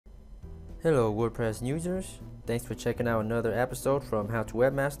Hello WordPress users, thanks for checking out another episode from How to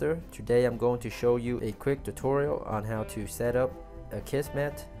Webmaster. Today I'm going to show you a quick tutorial on how to set up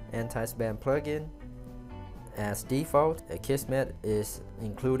Akismet anti-spam plugin. As default, Akismet is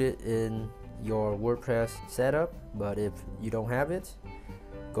included in your WordPress setup, but if you don't have it,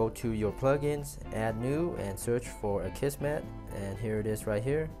 go to your plugins, add new, and search for Akismet, and here it is right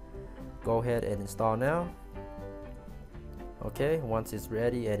here. Go ahead and install now. Okay, once it's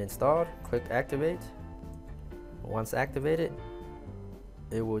ready and installed, click activate. Once activated,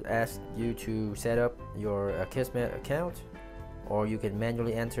 it will ask you to set up your Akismet account, or you can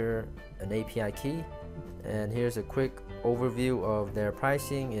manually enter an API key. And here's a quick overview of their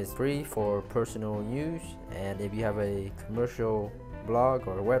pricing. Is free for personal use, and if you have a commercial blog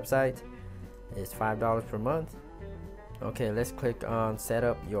or a website, it's $5 per month. Okay, let's click on set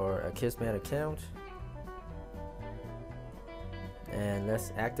up your Akismet account. And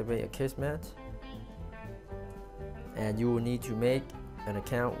let's activate Akismet, and you will need to make an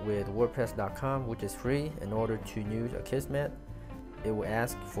account with wordpress.com, which is free, in order to use Akismet. It will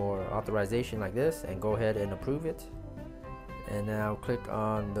ask for authorization like this, and go ahead and approve it. And now click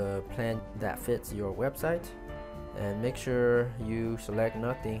on the plan that fits your website, and make sure you select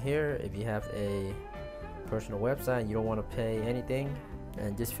nothing here. If you have a personal website, you don't want to pay anything,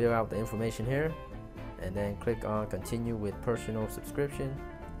 and just fill out the information here, and then click on continue with personal subscription.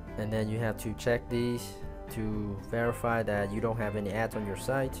 And then you have to check these to verify that you don't have any ads on your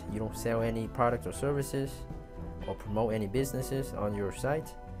site, you don't sell any products or services, or promote any businesses on your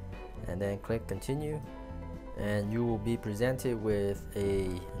site. And then click continue, and you will be presented with a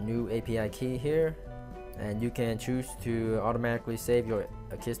new API key here, and you can choose to automatically save your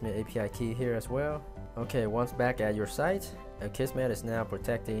Akismet API key here as well. Okay, once back at your site, Akismet is now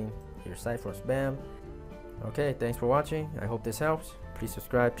protecting your site from spam. Okay, thanks for watching. I hope this helps. Please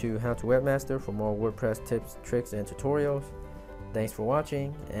subscribe to How to Webmaster for more WordPress tips, tricks, and tutorials. Thanks for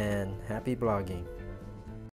watching, and happy blogging.